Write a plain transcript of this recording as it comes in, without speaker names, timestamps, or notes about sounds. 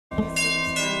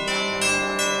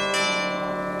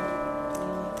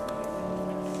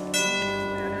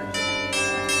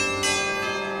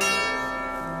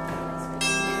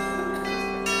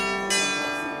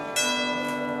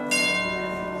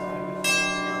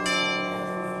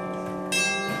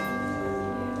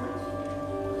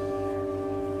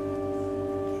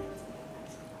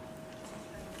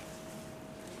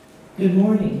Good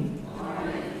morning.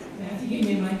 Matthew gave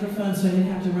me a microphone so I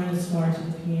didn't have to run as far to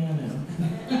the piano.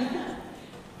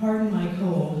 Pardon my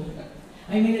cold.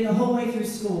 I made it the whole way through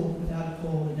school without a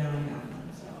cold, and now I have one.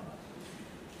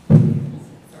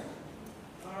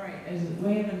 So. All right, as a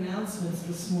way of announcements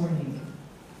this morning,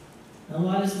 a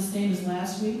lot is the same as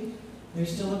last week. They're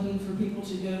still looking for people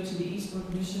to go to the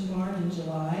Eastbrook Mission Barn in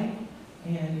July,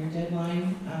 and your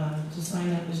deadline to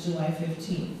sign up is July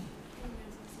 15th.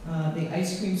 The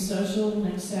ice cream social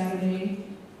next Saturday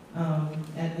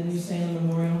at the New Salem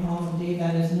Memorial Hall. And Dave,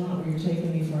 that is not where you're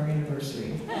taking me for our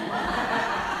anniversary.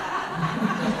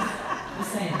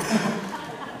 Just saying.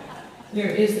 There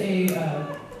is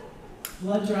a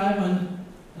blood drive on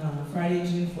Friday,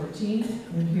 June 14th,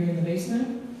 and here in the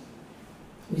basement.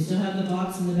 We still have the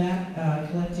box in the back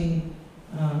collecting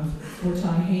for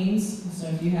Ty Haynes. So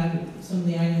if you have some of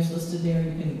the items listed there,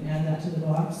 you can add that to the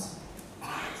box.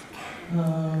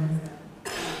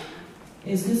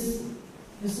 This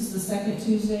is the second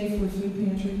Tuesday for food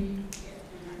pantry?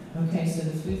 Okay, so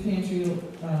the food pantry,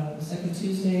 the second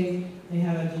Tuesday, they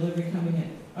have a delivery coming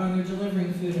in. Oh, they're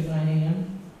delivering food at 9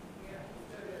 a.m.?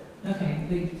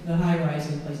 Okay, the high-rise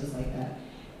and places like that.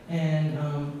 And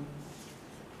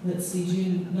let's see,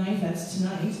 June 9th, that's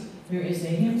tonight, there is a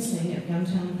hymn sing at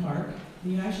Downtown Park.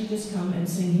 You actually just come and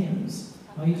sing hymns.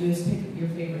 All you do is pick your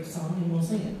favorite song and we'll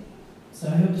sing it. So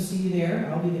I hope to see you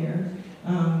there. I'll be there.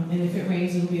 And if it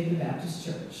rains, it'll be at the Baptist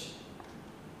Church.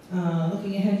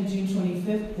 Looking ahead to June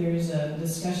 25th, there's a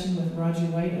discussion with Roger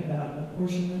White about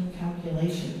apportionment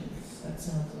calculations. That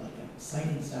sounds like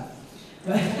exciting stuff.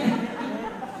 But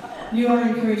you are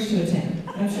encouraged to attend.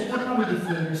 I'm sure they'll probably do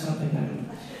food or something. I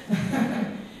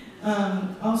don't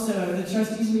know. Also, the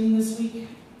trustees meeting this week?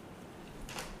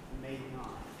 Maybe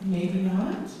not. Maybe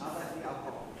not? I'll let you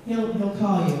call. He'll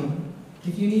call you.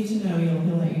 If you need to know,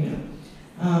 he'll let you know.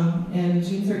 And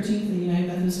June 13th, the United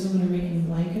Methodist Women are making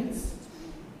blankets.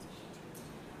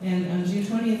 And on June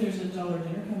 20th, there's a dollar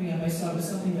dinner coming up. I saw it was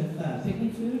something with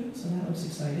picnic food, so that looks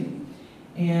exciting.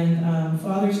 And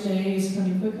Father's Day is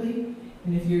coming quickly.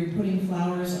 And if you're putting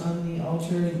flowers on the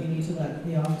altar, you need to let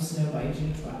the office know by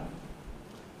June 12th.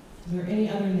 Is there any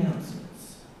other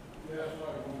announcements? Yes,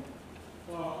 I have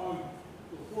one. On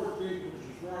the 14th, which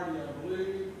is Friday, I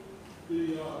believe,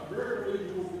 the American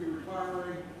Legion will be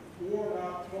retiring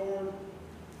worn-out, torn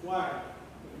flag.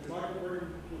 If you'd like to bring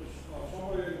them to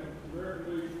somebody in the American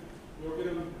Legion, we'll get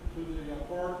them to the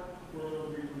park where they'll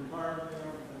be retiring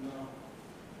them, and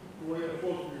the way they're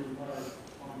supposed to be retired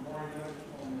on Friday night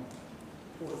on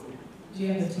the 14th. Do you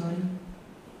have the time?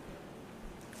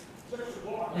 6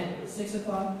 o'clock. At 6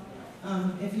 o'clock?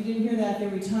 If you didn't hear that, they're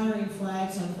retiring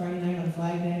flags on Friday night on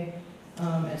Flag Day.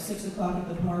 At 6 o'clock at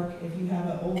the park. If you have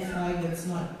an old flag that's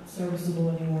not serviceable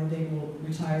anymore, they will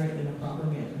retire it in a proper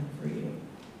manner for you.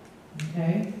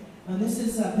 Okay? This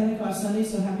is Pentecost Sunday,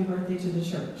 so happy birthday to the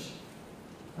church.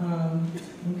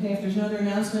 Okay, if there's no other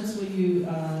announcements, will you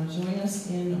join us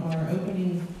in our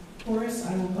opening chorus?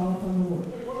 I will call upon the Lord.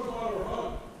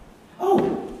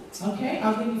 Oh, okay,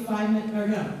 I'll give you 5 minutes, or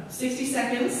no, 60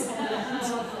 seconds.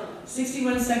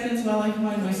 61 seconds while I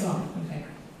find my song. Okay.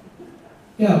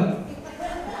 Go.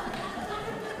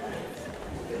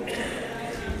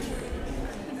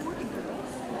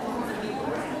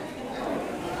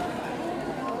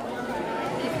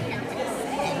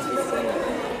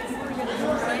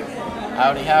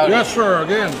 Howdy, howdy. Yes, sir,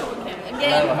 again.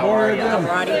 Hello, how are you? I'm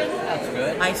Roddy. That's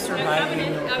good. I survived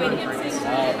in the conference.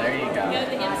 Oh, there you go.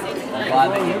 I'm glad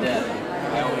that you did.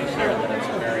 I always hear that it's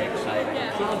very exciting.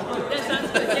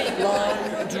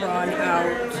 Long, drawn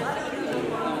out.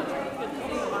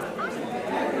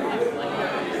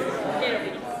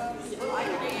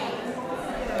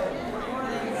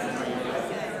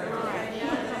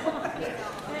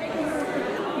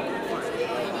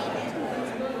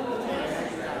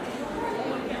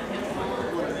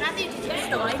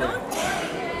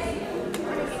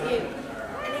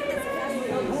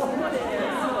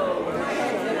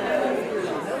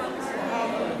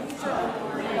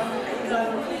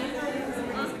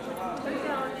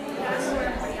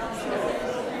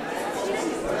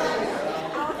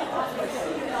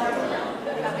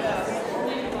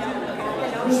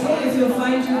 Okay, if you'll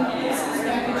find your places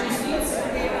back at your seats.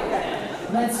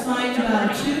 Let's find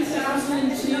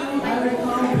 2002, I will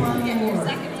call upon the Lord.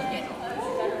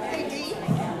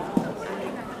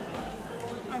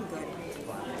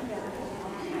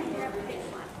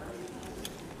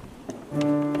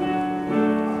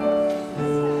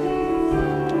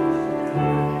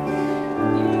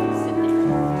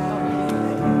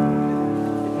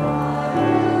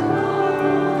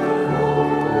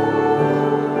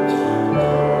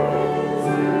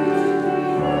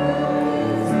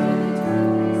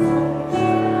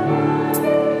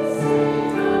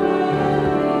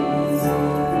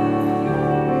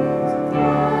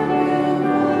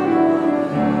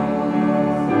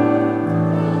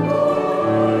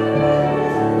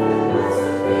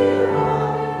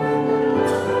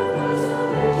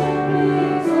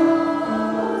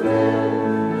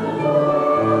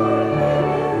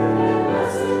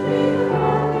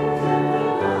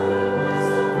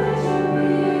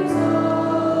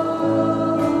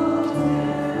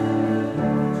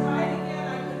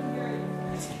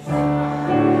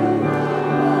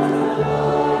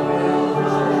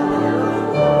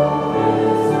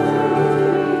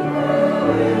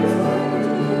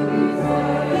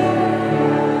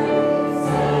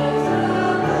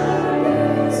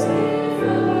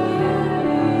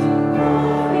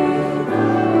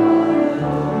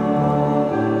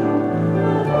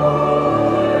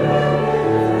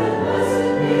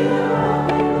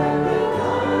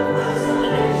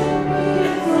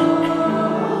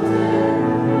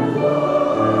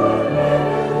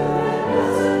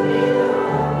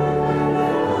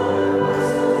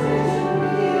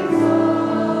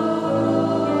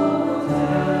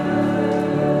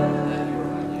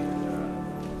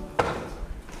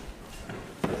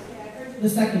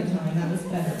 second time. That was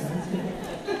better. That was good.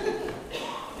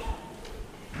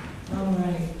 All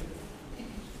right.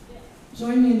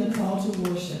 Join me in the call to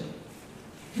worship.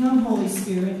 Come, Holy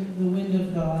Spirit, the wind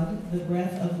of God, the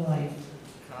breath of life.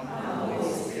 Come,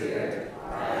 Holy Spirit,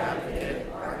 our advocate,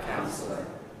 our counselor.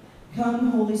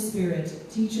 Come, Holy Spirit,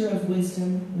 teacher of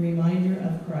wisdom, reminder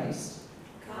of Christ.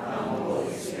 Come,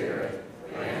 Holy Spirit,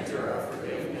 granter of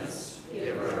forgiveness,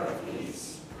 giver of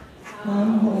peace.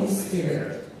 Come, Holy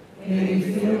Spirit, may we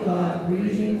feel God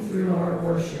breathing through our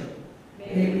worship.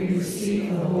 May we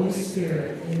receive the Holy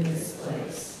Spirit in this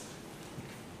place.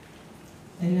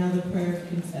 And now the prayer of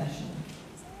confession.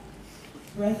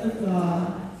 Breath of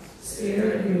God,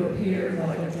 Spirit who appeared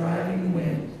like a driving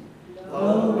wind,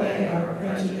 blow away our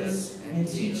prejudice and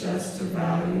teach us to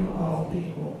value all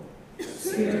people.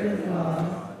 Spirit of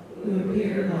God, who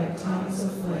appeared like tongues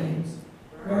of flames,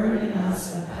 burn in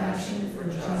us a passion for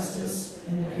justice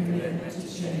and a commitment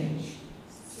to change.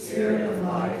 Spirit of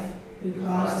life, who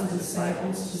caused the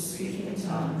disciples to speak in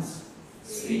tongues,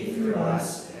 speak through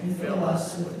us and fill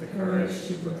us with the courage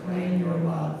to proclaim your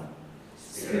love.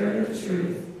 Spirit of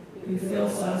truth, who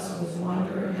fills us with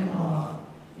wonder and awe,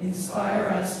 inspire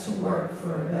us to work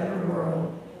for a better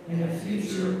world and a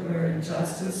future where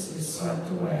injustice is swept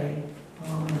away.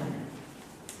 Amen.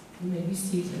 You may be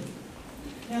seated.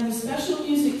 Now the special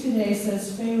music today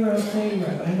says Pharaoh,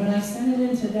 Pharaoh, and when I sent it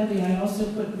in to Debbie, I also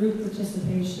put group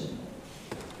participation.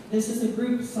 This is a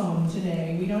group song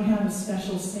today. We don't have a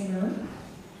special singer.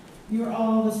 You're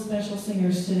all the special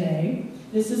singers today.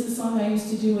 This is the song I used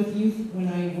to do with youth when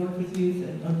I worked with youth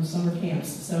on summer camps.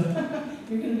 So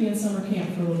you're going to be in summer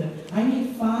camp for a little bit. I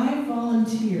need 5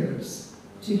 volunteers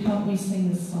to help me sing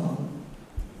this song.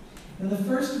 Now the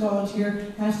first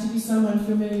volunteer has to be someone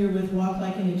familiar with Walk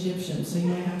Like an Egyptian, so you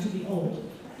might have to be old.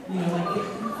 You know, like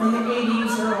from the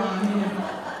 80s or on. You know.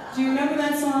 Do you remember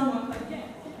that song?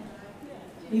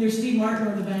 Either Steve Martin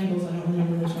or the Bangles, I don't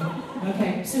remember which one.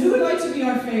 Okay, so who would like to be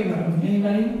our Pharaoh?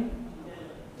 Anybody?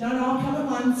 Don't all come at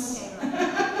once.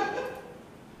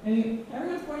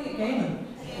 Everyone's pointing at Galen.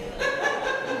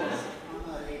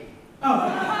 Oh,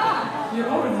 you're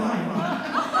older than I am.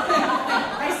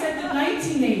 I said the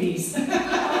 1980s.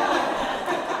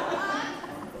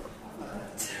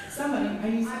 Somebody, I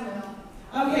used to.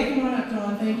 Okay, come on up,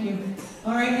 Dawn, thank you.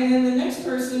 All right, and then the next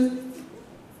person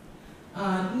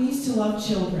needs to love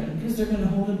children, because they're going to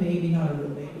hold a baby, not a real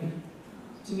baby.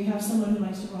 Do we have someone who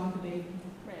likes to rock a baby?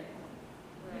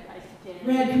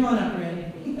 Red, come on up,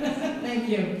 Red. Thank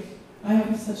you. I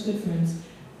have such good friends.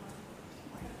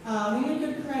 We need a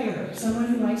good prayer. Someone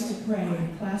who likes to pray.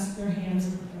 Clasp their hands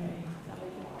and pray.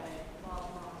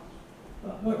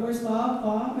 Where's Bob?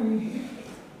 Bob,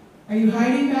 are you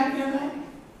hiding back there, Bob?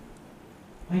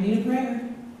 I need a prayer.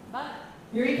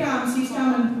 Here he comes. He's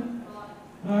coming.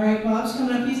 All right, Bob's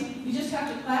coming up. You just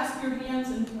have to clasp your hands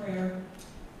in prayer.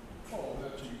 Oh,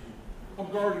 that's easy. I'm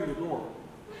guarding the door.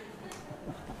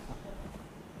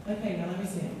 Okay, now let me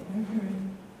see it.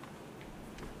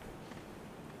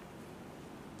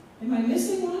 Am I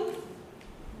missing one?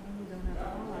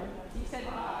 You said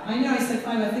 5. I know, I said 5.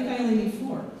 I think I only need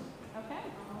 4. Okay.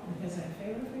 Because I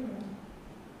favor.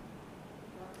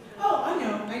 Oh, I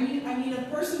know. I need a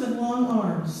person with long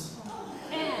arms.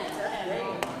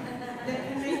 That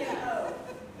can make it.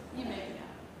 You make it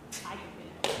up. I can fit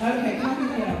it. Okay, come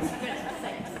else.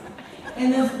 And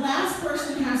the last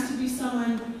person has to be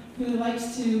someone who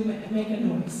likes to make a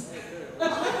noise. They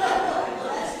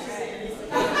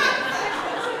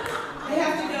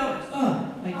have to go,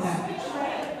 like that.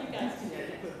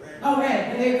 Oh, Red,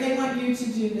 they want you to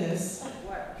do this.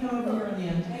 Come over here on the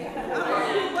end.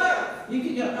 You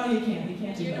can go, oh, you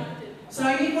can't do that. So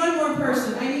I need one more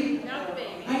person. I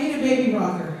need a baby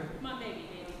rocker. Come on, baby.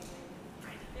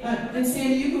 And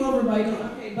Sandy, you go over by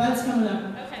Dawn. Okay, Bud's coming up.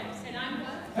 Okay, and I'm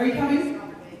Are you coming?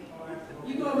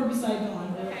 You go over beside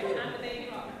Dawn. okay, I'm the baby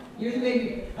rocker. You're the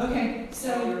baby. Okay,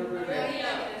 so.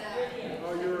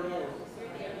 Oh, you're another.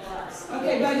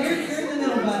 Okay, Bud, you're in the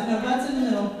middle, Bud. No, Bud's in the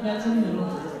middle. Bud's in the middle.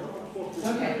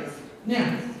 Okay,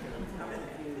 now.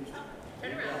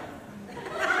 Turn around.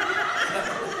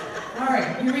 All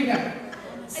right, here we go.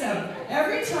 So,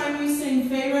 every time we sing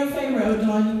Pharaoh, Pharaoh,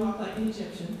 Dawn, you walk like an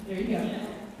Egyptian. There you go.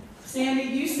 Sandy,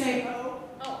 you say, oh.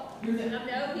 Oh. You're the, No,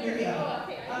 here you go.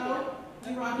 okay. Oh,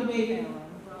 you rock a baby.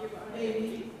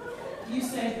 Baby. You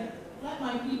say, let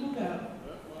my people go.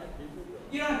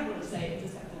 You don't have to really say it,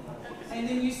 just have to. And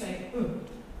then you say, ooh.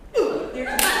 Ooh. There you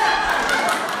go.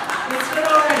 It's good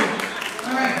already.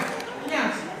 All right.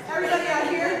 Now, everybody out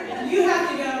here, you have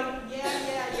to go, yeah.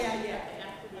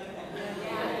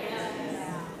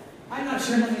 I'm not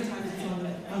sure how many times it's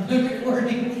on the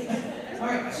recording. All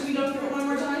right, should we go through it one more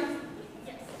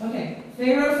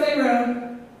Pharaoh,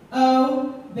 Pharaoh,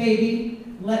 oh, baby,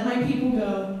 let my people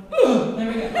go. There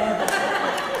we go.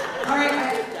 All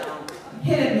right.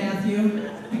 Hit it,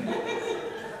 Matthew.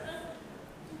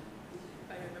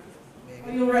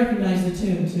 Oh, you'll recognize the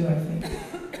tune, too, I think.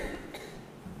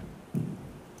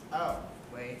 Oh,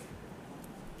 wait.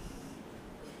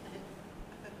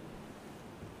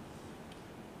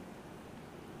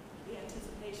 The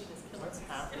anticipation is killing What's us.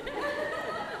 happening?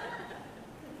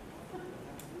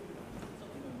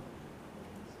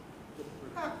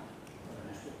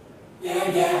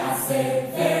 Yeah, yeah, I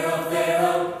said, Pharaoh,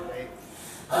 Pharaoh. Wait.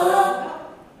 Oh,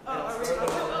 Are we, sorry.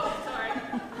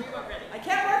 We weren't ready. I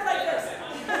can't work like this.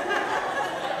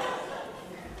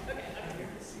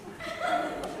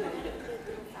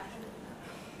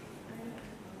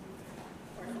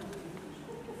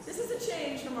 This is a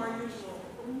change from our usual.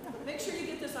 Make sure you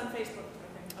get this on Facebook.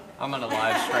 Okay. I'm gonna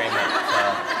live stream it.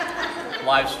 So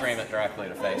live stream it directly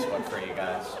to Facebook for you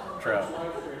guys. True.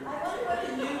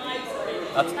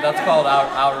 That's called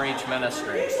outreach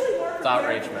ministry. It's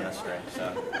outreach ministry.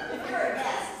 So.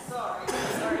 Sorry.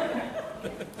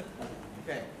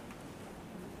 Okay.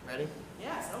 Ready?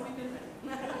 Yes, oh, we've been ready.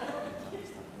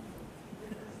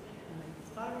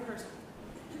 It's a lot of rehearsal.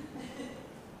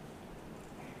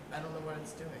 I don't know what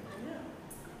it's doing.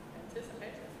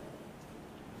 Anticipation.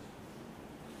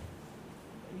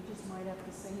 You just might have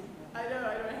to sing it. I know, I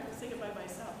don't have to sing it by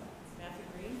myself. Matthew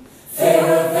Green.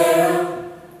 Pharaoh, Pharaoh.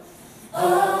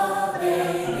 Oh,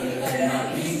 baby, let my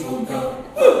people go.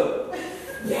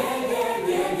 Yeah, yeah,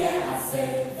 yeah, yeah, I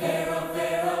said, Pharaoh,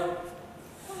 Pharaoh.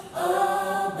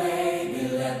 Oh, baby,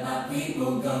 let my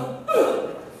people go.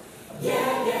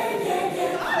 Yeah, yeah, yeah,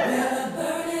 yeah. Well, a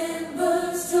burning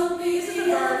bush told me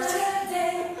the other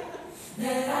day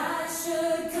that I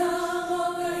should come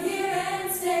over here and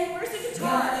stay. Where's the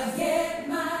guitar? Gotta get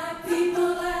my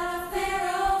people out of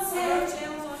Pharaoh's head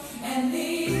Channels on. and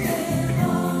leave them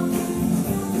on.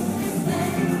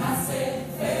 Then I said,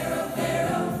 Pharaoh,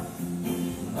 Pharaoh,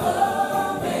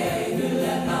 oh, baby,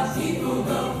 let my people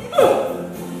go.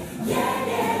 Yeah,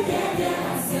 yeah, yeah,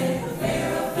 yeah, I said,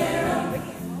 Pharaoh, Pharaoh,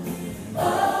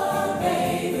 oh,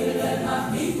 baby, let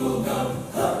my people go.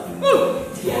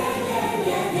 Yeah, yeah,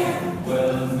 yeah, yeah.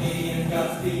 Well, me and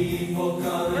God's people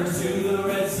coming to the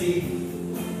Red Sea,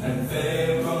 and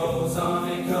Pharaoh's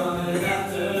army coming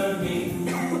after me.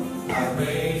 I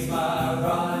raised my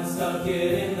rod and stuck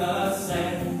it in the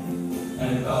sand,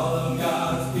 and all of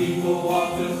God's people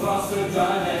walked across the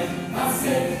dry land. I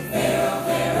said, Pharaoh,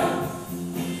 Pharaoh,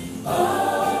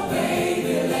 oh,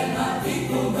 baby, let my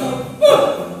people go.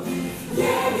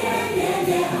 Yeah, yeah, yeah,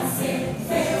 yeah, I said,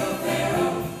 Pharaoh,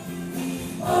 Pharaoh,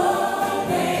 oh,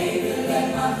 baby, let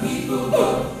my people go.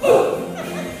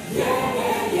 Yeah,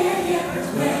 yeah, yeah, yeah.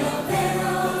 Well,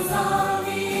 Pharaoh's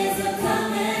army is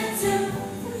a-coming too.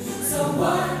 So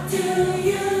what do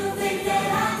you think that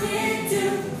I did do?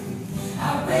 I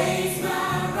raised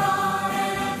my rod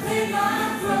and I cleared my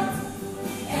throat,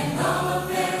 and all of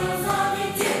Pharaoh's army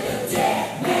did the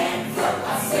dead man croak. I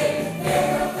said,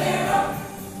 Pharaoh, Pharaoh,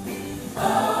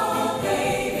 oh,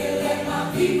 baby, let my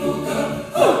people go.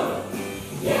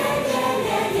 Yeah, yeah,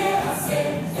 yeah, yeah. I said,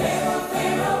 Pharaoh,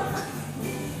 Pharaoh,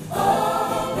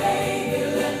 oh, baby,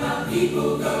 let my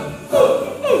people go.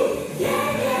 Yeah,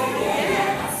 yeah, yeah,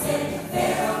 yeah. I said,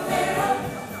 Pharaoh, Pharaoh,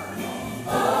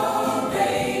 oh,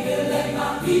 baby, let my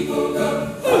people go.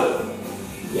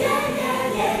 Yeah, yeah,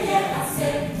 yeah, yeah. I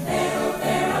said, Pharaoh,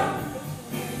 Pharaoh,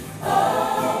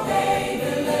 oh, baby,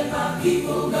 let my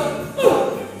people go.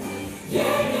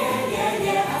 Yeah, yeah, yeah,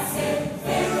 yeah. I said,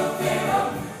 Pharaoh, Pharaoh,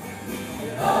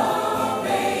 oh,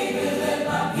 baby, let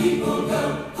my people go.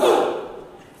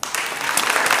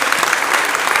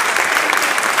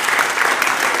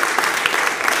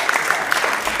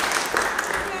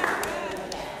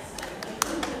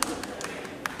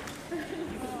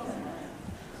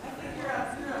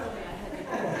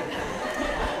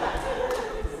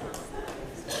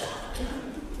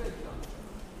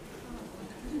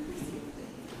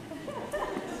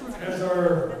 As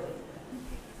our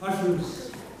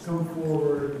ushers come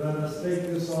forward, let us take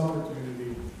this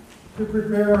opportunity to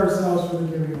prepare ourselves for the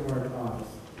giving of our tithes.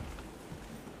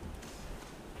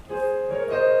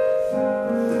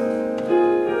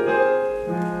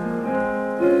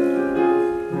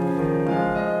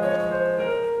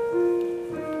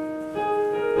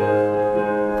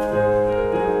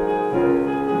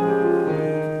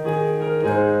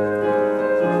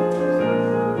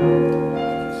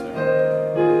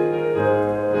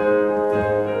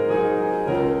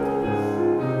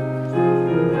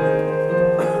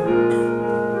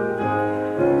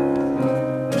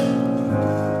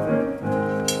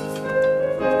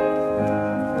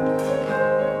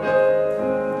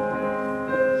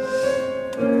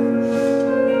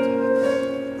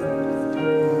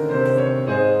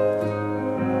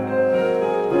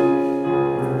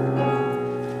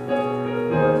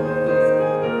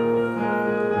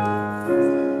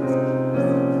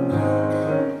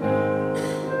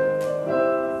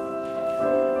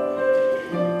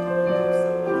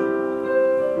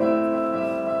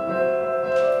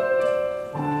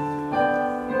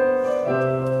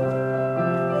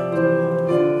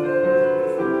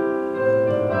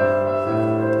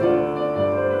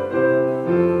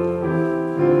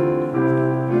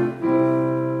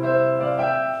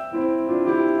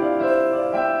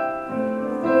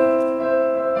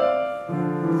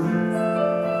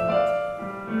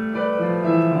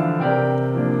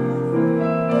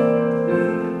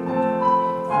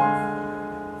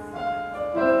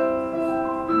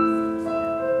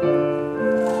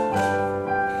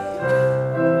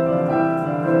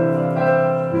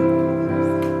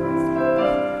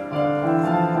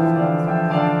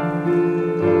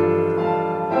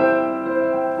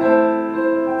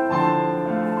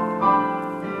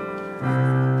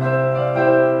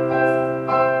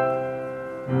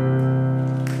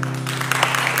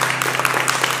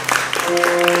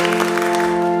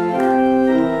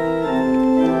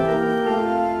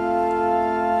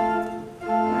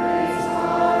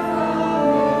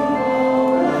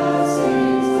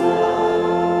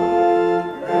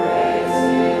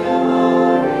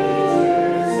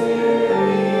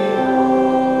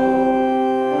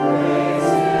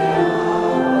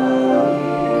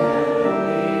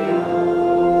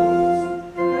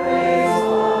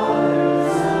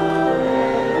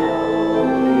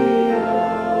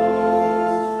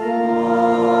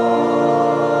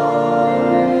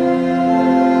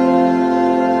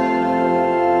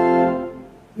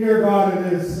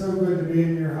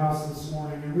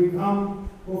 And we come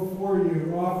before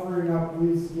you, offering up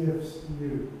these gifts to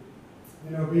you.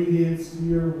 In obedience to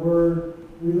your word,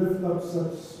 we lift up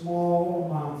such small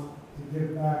amounts to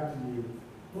give back to you.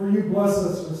 For you bless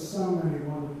us with so many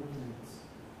wonderful things.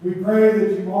 We pray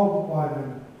that you multiply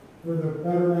them for the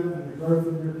betterment and the growth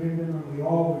of your kingdom, and we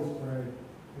always pray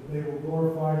that they will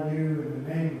glorify you in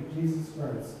the name of Jesus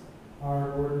Christ,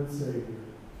 our Lord and Savior.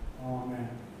 Amen.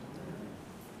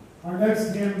 Our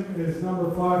next hymn is number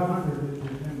 500 in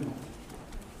your hymnal.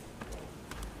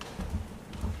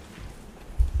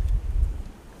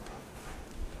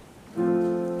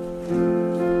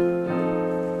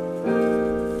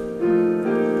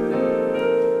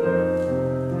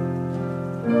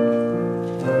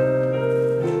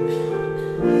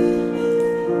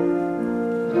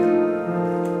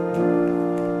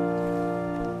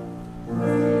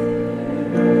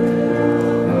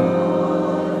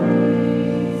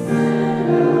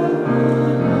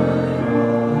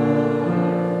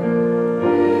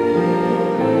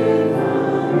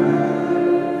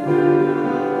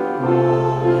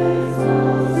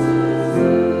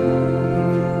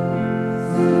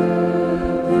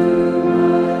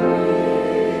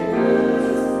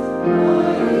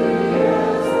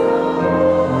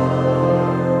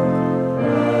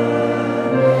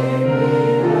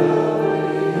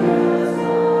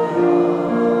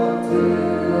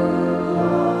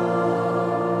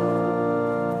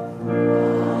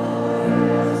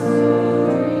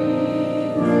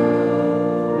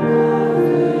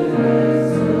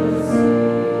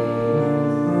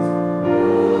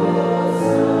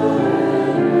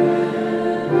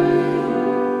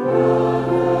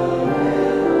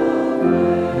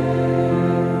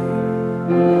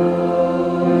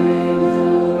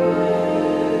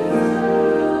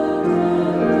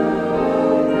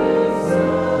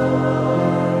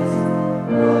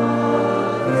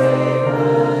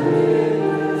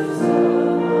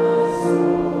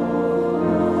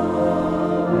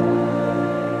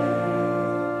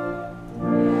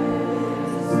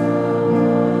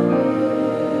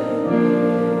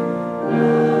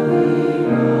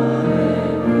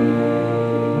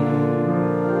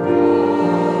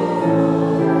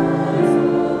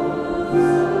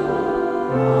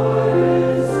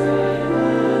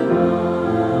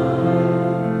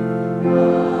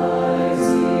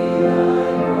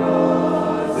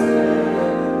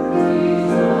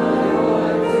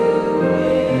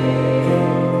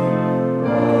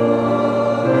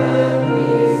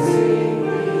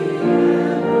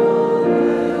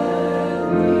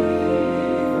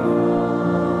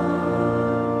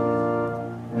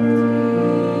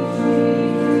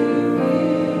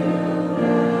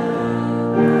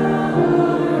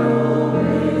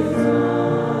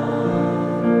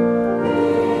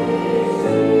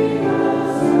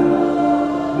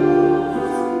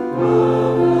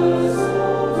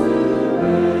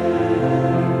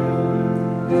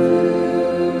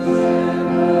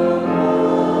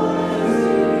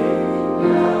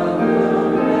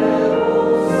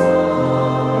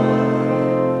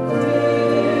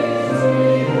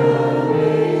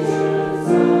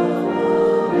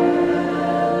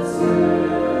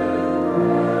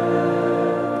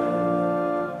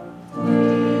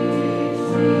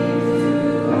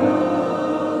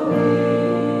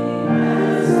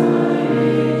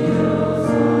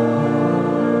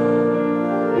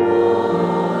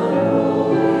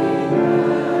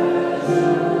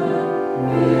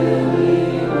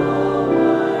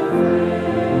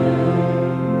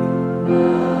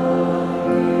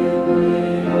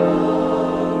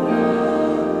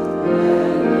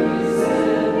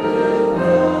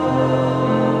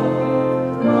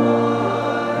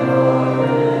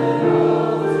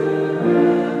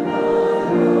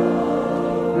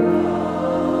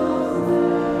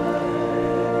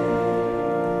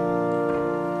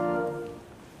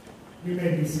 You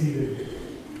may be seated.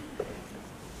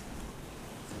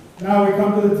 Now we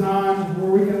come to the time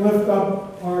where we can lift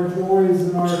up our joys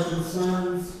and our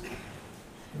concerns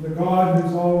to the God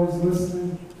who's always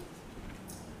listening.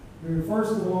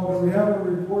 First of all, do we have a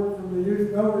report from the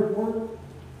youth? No report?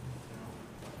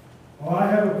 Well,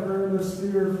 I have a prayer list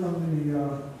here from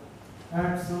the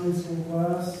Acts Sunday School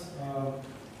class.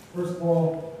 First of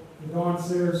all, the Don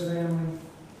Sayers family,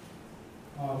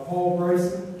 Paul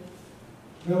Bryson,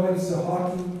 Billy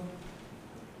Sahaki,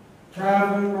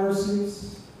 Traveling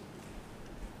Mercies,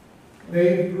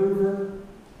 Dave Gruber,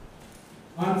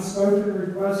 unspoken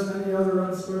requests. Any other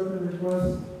unspoken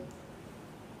requests?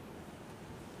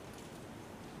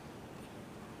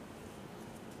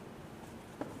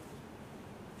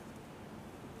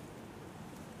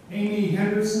 Amy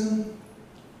Henderson,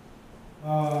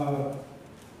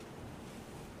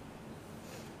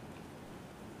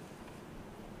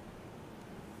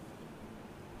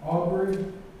 Aubrey, is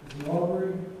it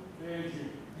Aubrey? Angie.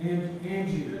 Did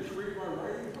you read my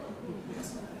writing?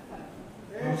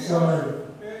 I'm sorry.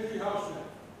 Angie Houseneck.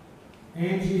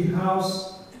 Angie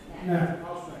Houseneck.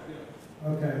 Houseneck, yeah.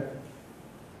 Okay.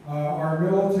 Our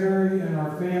military and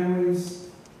our families.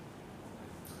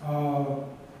 The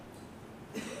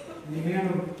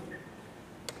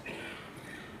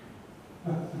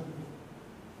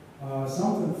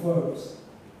something folks.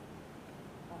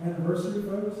 Anniversary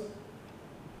folks?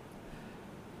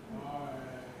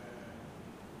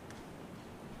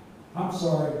 I'm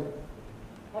sorry.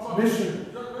 How about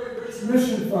Mission.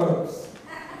 Mission folks.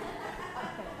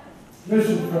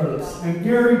 Mission folks. And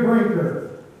Gary Brinker.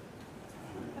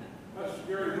 That's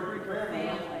Gary Brinker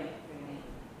family.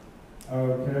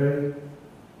 Okay.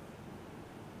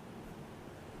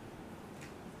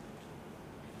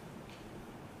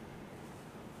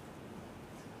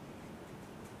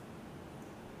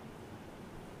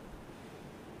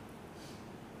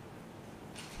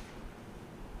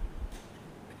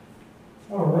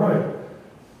 All right.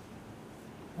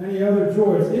 Any other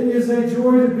joys? It is a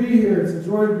joy to be here. It's a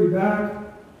joy to be back.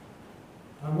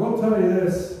 I will tell you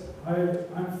this.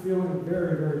 I'm feeling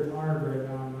very, very tired right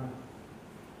now.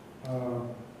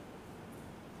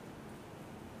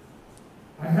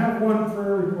 I have one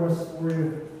prayer request for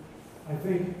you. I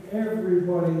think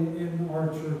everybody in our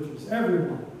churches,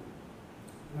 everyone,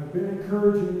 and I've been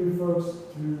encouraging you folks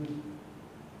to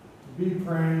be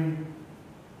praying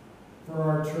for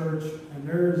our church, and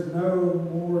there is no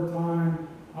more time,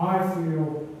 I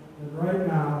feel, than right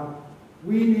now.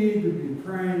 We need to be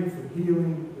praying for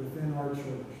healing within our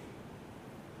church.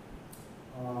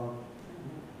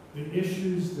 The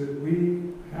issues that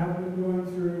we have been going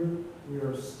through, we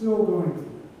are still going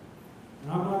through.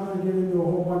 And I'm not going to get into a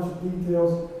whole bunch of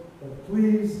details, but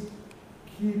please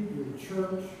keep your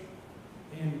church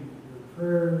in your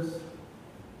prayers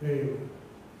daily.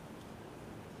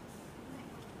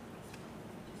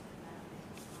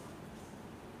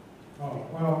 Oh,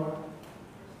 well,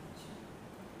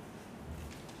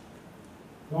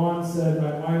 Dawn said I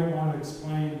might want to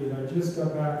explain that I just got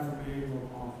back from annual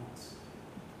conference.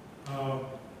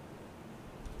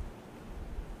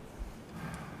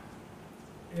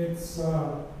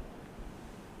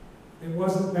 It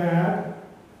wasn't bad,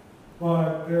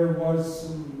 but there was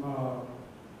some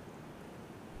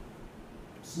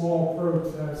small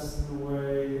protests in the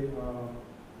way,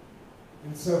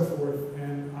 and so forth.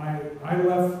 And I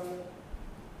left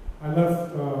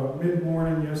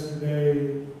mid-morning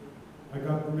yesterday. I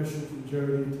got permission from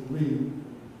Jody to leave,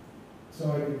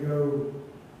 so I could go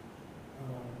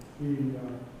be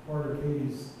part of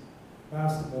Katie's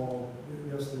basketball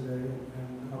yesterday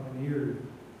and up in Erie.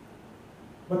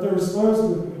 But there was supposed to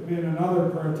have been another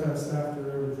protest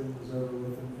after everything was over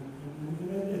with,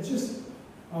 and it's just.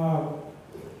 But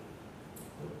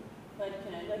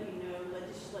can I let you know,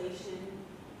 legislation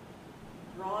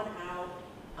drawn out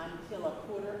until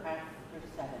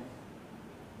 7:15,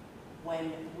 when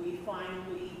we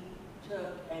finally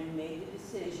took and made the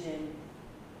decision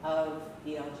of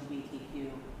the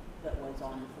LGBTQ that was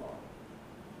on the floor.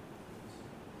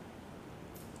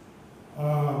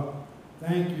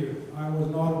 Thank you. I was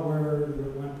not aware that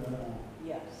it went that long.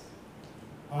 Yes.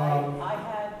 I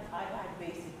had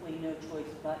basically no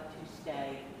choice but to stay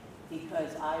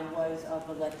because I was of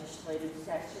the legislative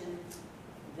session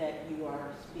that you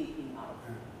are speaking of.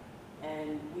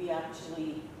 And we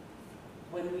actually,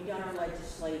 when we done our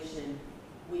legislation,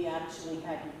 we actually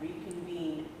had to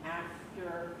reconvene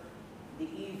after the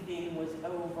evening was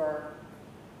over,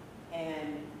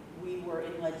 and we were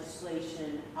in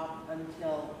legislation up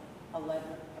until 11,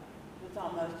 it was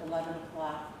almost 11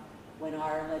 o'clock when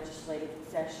our legislative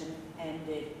session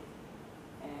ended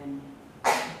and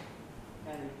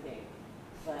everything.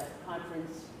 But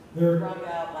conference drug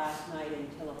out last night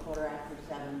until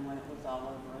 7:15 when it was all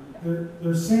over and done.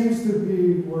 There seems to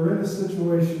be, we're in a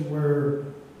situation where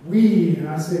we, and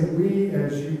I say we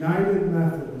as United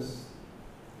Methodists,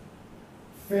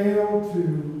 fail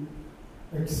to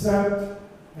accept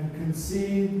and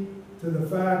concede to the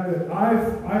fact that I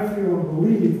feel and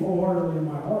believe wholeheartedly in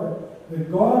my heart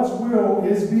that God's will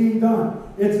is being done.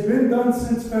 It's been done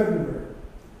since February.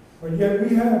 But yet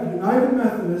we have United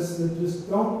Methodists that just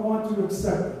don't want to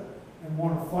accept it and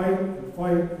want to fight and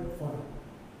fight and fight.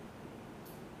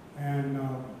 And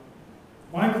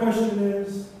my question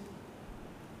is,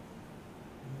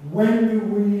 when do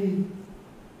we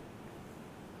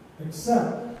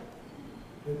accept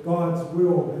that God's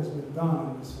will has been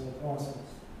done in this whole process?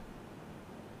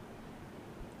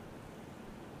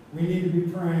 We need to be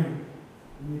praying.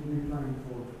 We need to be praying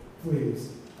for it, please.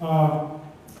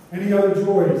 Any other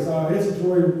joys? It's a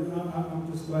joy. I'm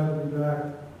just glad to be back.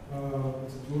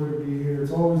 It's a joy to be here.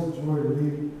 It's always a joy to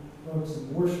lead folks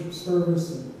in worship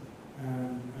service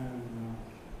and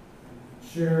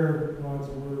share God's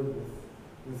word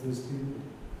with His people.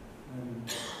 And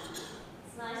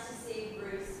It's nice to see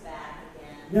Bruce back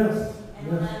again. yes, And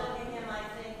yes. when I look at him, I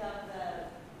think of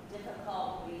the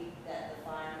difficult week that the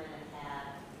firemen have had.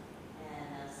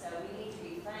 And so we need to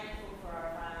be thankful for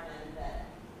our firemen, but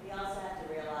we also have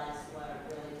to realize what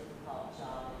a really difficult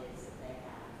job it is that they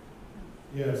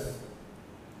have. Yes.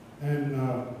 And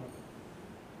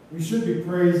we should be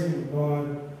praising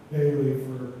God daily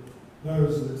for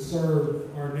those that serve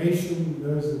our nation,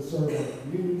 those that serve our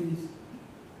communities,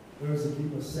 those that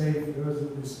keep us safe, those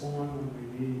that respond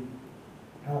when we need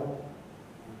help.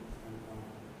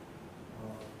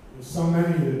 There's so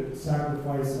many that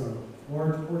sacrifice a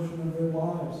large portion of their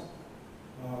lives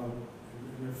and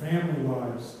their family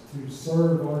lives to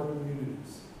serve our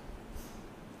communities.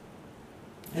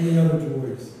 Any other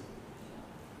joys?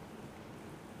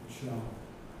 Michelle.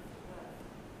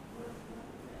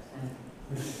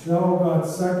 Michelle got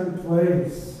second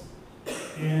place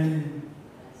at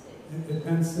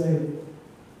Penn State.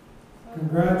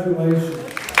 Congratulations.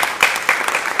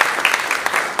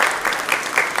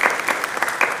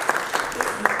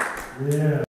 Yeah.